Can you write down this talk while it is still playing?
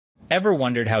Ever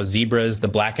wondered how zebras, the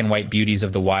black and white beauties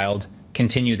of the wild,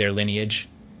 continue their lineage?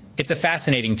 It's a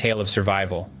fascinating tale of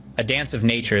survival, a dance of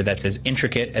nature that's as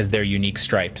intricate as their unique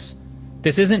stripes.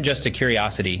 This isn't just a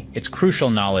curiosity, it's crucial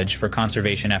knowledge for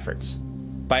conservation efforts.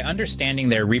 By understanding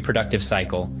their reproductive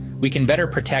cycle, we can better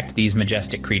protect these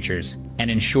majestic creatures and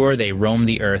ensure they roam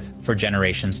the earth for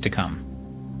generations to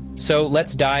come. So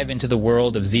let's dive into the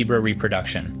world of zebra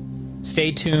reproduction.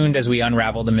 Stay tuned as we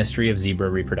unravel the mystery of zebra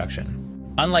reproduction.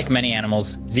 Unlike many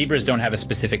animals, zebras don't have a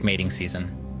specific mating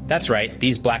season. That's right,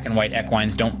 these black and white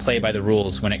equines don't play by the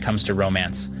rules when it comes to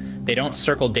romance. They don't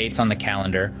circle dates on the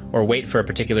calendar or wait for a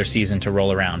particular season to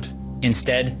roll around.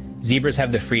 Instead, zebras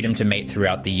have the freedom to mate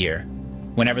throughout the year,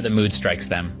 whenever the mood strikes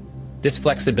them. This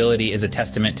flexibility is a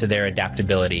testament to their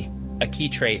adaptability, a key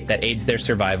trait that aids their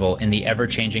survival in the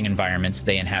ever-changing environments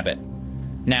they inhabit.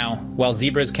 Now, while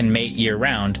zebras can mate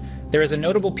year-round, there is a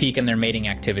notable peak in their mating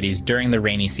activities during the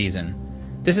rainy season.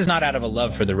 This is not out of a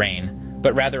love for the rain,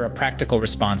 but rather a practical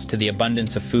response to the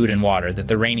abundance of food and water that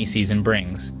the rainy season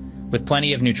brings. With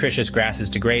plenty of nutritious grasses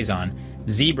to graze on,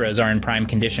 zebras are in prime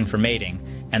condition for mating,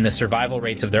 and the survival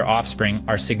rates of their offspring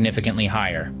are significantly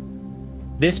higher.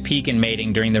 This peak in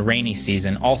mating during the rainy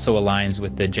season also aligns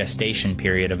with the gestation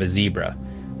period of a zebra,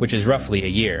 which is roughly a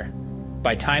year.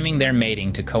 By timing their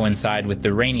mating to coincide with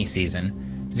the rainy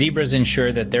season, zebras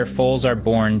ensure that their foals are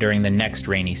born during the next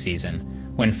rainy season,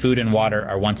 when food and water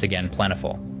are once again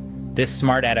plentiful. This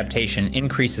smart adaptation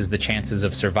increases the chances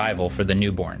of survival for the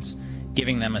newborns,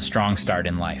 giving them a strong start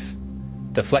in life.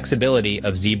 The flexibility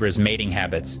of zebras' mating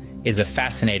habits is a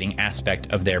fascinating aspect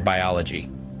of their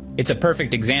biology. It's a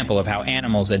perfect example of how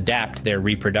animals adapt their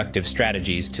reproductive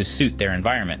strategies to suit their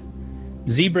environment.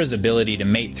 Zebras' ability to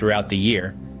mate throughout the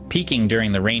year, peaking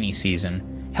during the rainy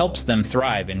season, helps them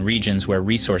thrive in regions where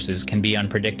resources can be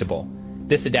unpredictable.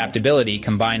 This adaptability,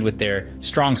 combined with their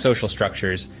strong social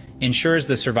structures, ensures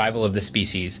the survival of the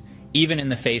species, even in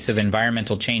the face of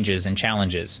environmental changes and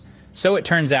challenges. So it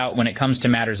turns out, when it comes to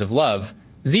matters of love,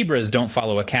 zebras don't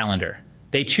follow a calendar.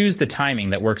 They choose the timing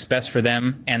that works best for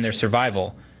them and their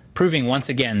survival, proving once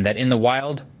again that in the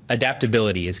wild,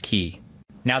 adaptability is key.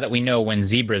 Now that we know when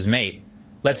zebras mate,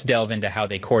 let's delve into how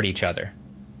they court each other.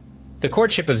 The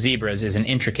courtship of zebras is an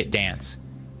intricate dance,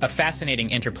 a fascinating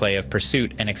interplay of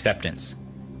pursuit and acceptance.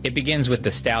 It begins with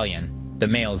the stallion, the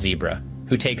male zebra,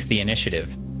 who takes the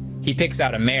initiative. He picks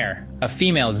out a mare, a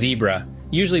female zebra,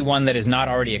 usually one that is not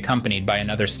already accompanied by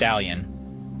another stallion.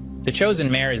 The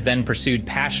chosen mare is then pursued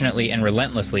passionately and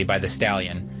relentlessly by the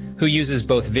stallion, who uses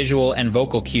both visual and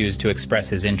vocal cues to express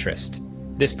his interest.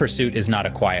 This pursuit is not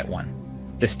a quiet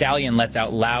one. The stallion lets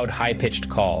out loud, high-pitched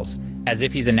calls, as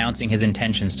if he's announcing his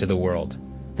intentions to the world.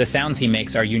 The sounds he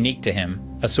makes are unique to him,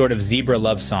 a sort of zebra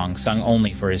love song sung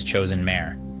only for his chosen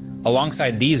mare.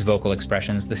 Alongside these vocal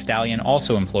expressions, the stallion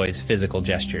also employs physical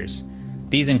gestures.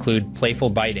 These include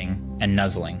playful biting and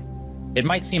nuzzling. It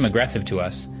might seem aggressive to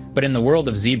us, but in the world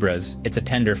of zebras, it's a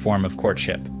tender form of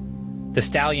courtship. The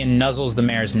stallion nuzzles the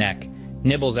mare's neck,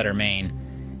 nibbles at her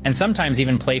mane, and sometimes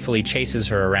even playfully chases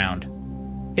her around.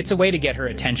 It's a way to get her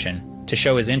attention, to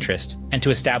show his interest, and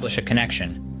to establish a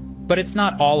connection. But it's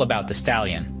not all about the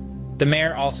stallion. The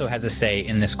mare also has a say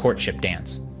in this courtship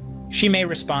dance. She may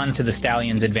respond to the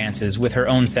stallion's advances with her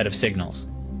own set of signals.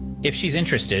 If she's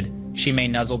interested, she may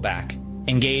nuzzle back,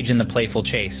 engage in the playful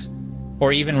chase,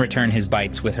 or even return his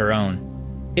bites with her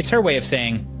own. It's her way of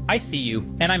saying, "I see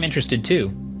you, and I'm interested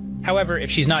too." However,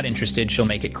 if she's not interested, she'll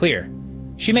make it clear.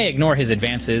 She may ignore his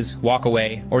advances, walk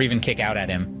away, or even kick out at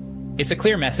him. It's a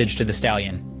clear message to the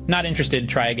stallion, "Not interested,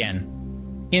 try again."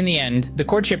 In the end, the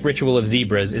courtship ritual of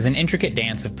zebras is an intricate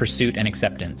dance of pursuit and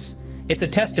acceptance. It's a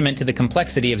testament to the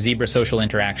complexity of zebra social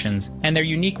interactions and their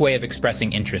unique way of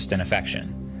expressing interest and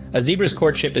affection. A zebra's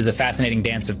courtship is a fascinating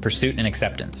dance of pursuit and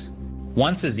acceptance.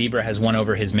 Once a zebra has won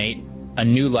over his mate, a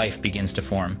new life begins to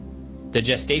form. The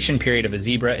gestation period of a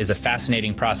zebra is a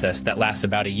fascinating process that lasts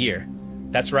about a year.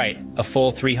 That's right, a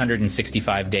full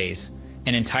 365 days.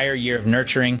 An entire year of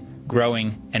nurturing,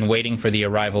 growing, and waiting for the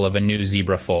arrival of a new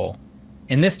zebra foal.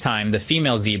 In this time, the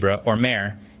female zebra, or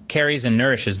mare, carries and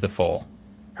nourishes the foal.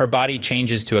 Her body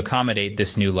changes to accommodate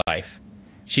this new life.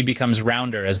 She becomes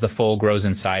rounder as the foal grows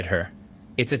inside her.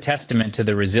 It's a testament to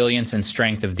the resilience and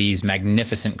strength of these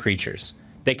magnificent creatures.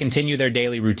 They continue their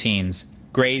daily routines,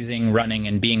 grazing, running,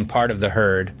 and being part of the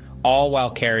herd, all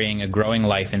while carrying a growing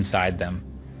life inside them.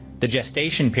 The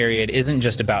gestation period isn't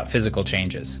just about physical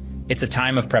changes. It's a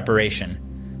time of preparation.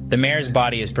 The mare's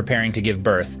body is preparing to give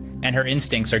birth, and her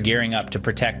instincts are gearing up to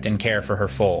protect and care for her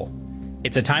foal.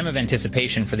 It's a time of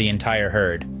anticipation for the entire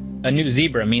herd. A new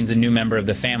zebra means a new member of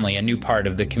the family, a new part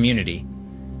of the community.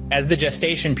 As the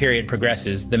gestation period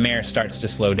progresses, the mare starts to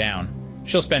slow down.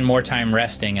 She'll spend more time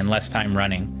resting and less time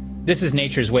running. This is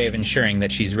nature's way of ensuring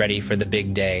that she's ready for the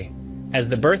big day. As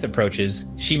the birth approaches,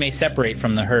 she may separate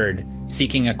from the herd,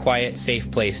 seeking a quiet,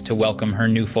 safe place to welcome her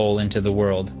new foal into the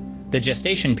world. The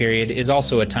gestation period is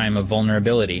also a time of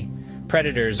vulnerability.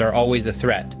 Predators are always a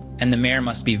threat, and the mare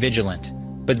must be vigilant.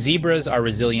 But zebras are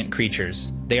resilient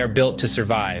creatures. They are built to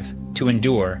survive, to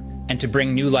endure, and to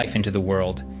bring new life into the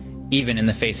world, even in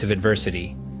the face of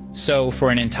adversity. So,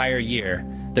 for an entire year,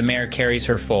 the mare carries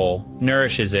her foal,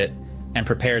 nourishes it, and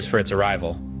prepares for its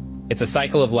arrival. It's a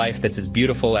cycle of life that's as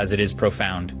beautiful as it is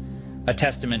profound, a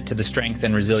testament to the strength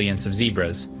and resilience of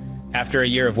zebras. After a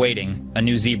year of waiting, a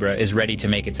new zebra is ready to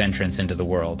make its entrance into the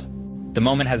world. The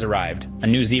moment has arrived. A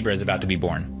new zebra is about to be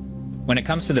born. When it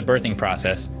comes to the birthing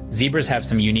process, zebras have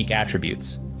some unique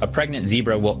attributes. A pregnant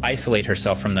zebra will isolate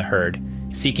herself from the herd,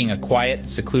 seeking a quiet,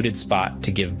 secluded spot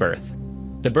to give birth.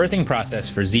 The birthing process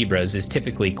for zebras is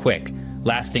typically quick,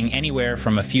 lasting anywhere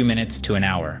from a few minutes to an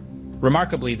hour.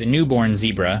 Remarkably, the newborn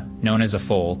zebra, known as a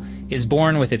foal, is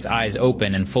born with its eyes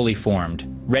open and fully formed,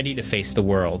 ready to face the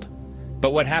world.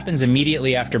 But what happens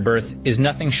immediately after birth is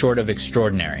nothing short of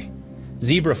extraordinary.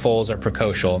 Zebra foals are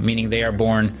precocial, meaning they are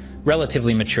born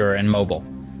relatively mature and mobile.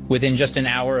 Within just an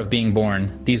hour of being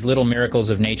born, these little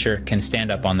miracles of nature can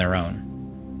stand up on their own.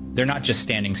 They're not just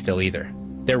standing still either.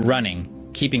 They're running,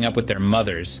 keeping up with their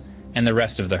mothers and the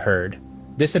rest of the herd.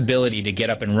 This ability to get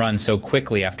up and run so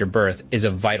quickly after birth is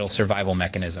a vital survival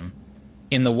mechanism.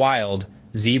 In the wild,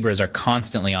 zebras are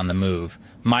constantly on the move,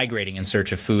 migrating in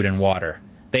search of food and water.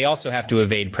 They also have to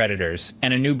evade predators,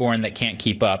 and a newborn that can't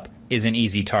keep up is an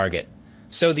easy target.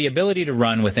 So the ability to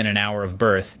run within an hour of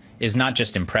birth is not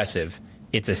just impressive,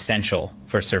 it's essential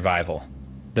for survival.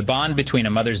 The bond between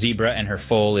a mother zebra and her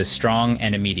foal is strong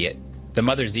and immediate. The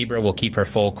mother zebra will keep her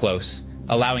foal close,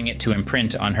 allowing it to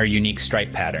imprint on her unique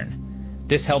stripe pattern.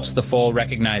 This helps the foal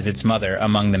recognize its mother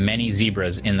among the many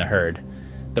zebras in the herd.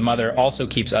 The mother also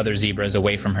keeps other zebras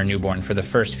away from her newborn for the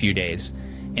first few days,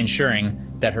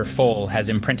 ensuring that her foal has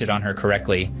imprinted on her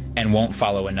correctly and won't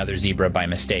follow another zebra by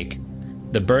mistake.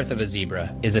 The birth of a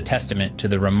zebra is a testament to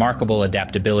the remarkable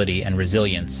adaptability and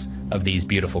resilience of these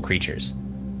beautiful creatures.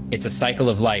 It's a cycle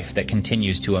of life that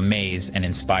continues to amaze and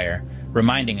inspire,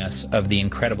 reminding us of the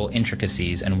incredible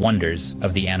intricacies and wonders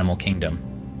of the animal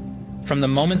kingdom. From the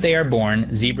moment they are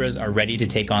born, zebras are ready to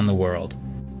take on the world.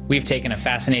 We've taken a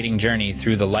fascinating journey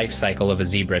through the life cycle of a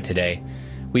zebra today.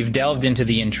 We've delved into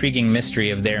the intriguing mystery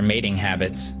of their mating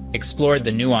habits, explored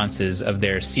the nuances of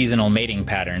their seasonal mating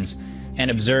patterns, and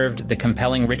observed the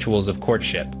compelling rituals of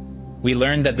courtship. We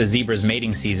learned that the zebra's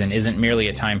mating season isn't merely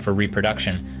a time for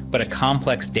reproduction, but a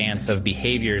complex dance of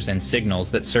behaviors and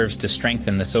signals that serves to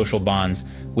strengthen the social bonds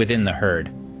within the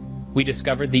herd. We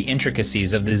discovered the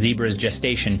intricacies of the zebra's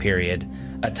gestation period,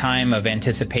 a time of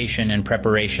anticipation and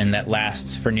preparation that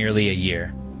lasts for nearly a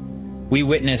year. We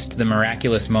witnessed the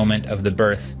miraculous moment of the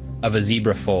birth of a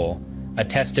zebra foal, a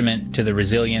testament to the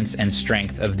resilience and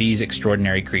strength of these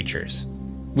extraordinary creatures.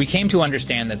 We came to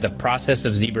understand that the process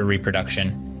of zebra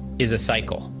reproduction is a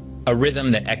cycle, a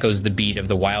rhythm that echoes the beat of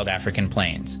the wild African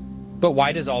plains. But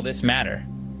why does all this matter?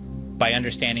 By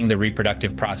understanding the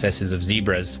reproductive processes of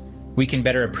zebras, we can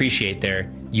better appreciate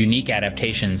their unique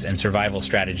adaptations and survival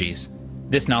strategies.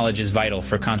 This knowledge is vital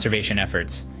for conservation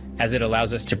efforts, as it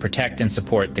allows us to protect and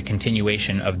support the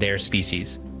continuation of their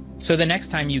species. So the next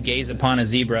time you gaze upon a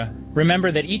zebra,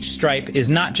 remember that each stripe is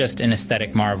not just an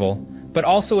aesthetic marvel, but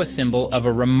also a symbol of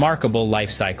a remarkable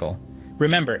life cycle.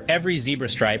 Remember, every zebra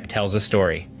stripe tells a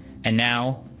story, and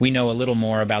now we know a little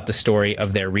more about the story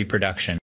of their reproduction.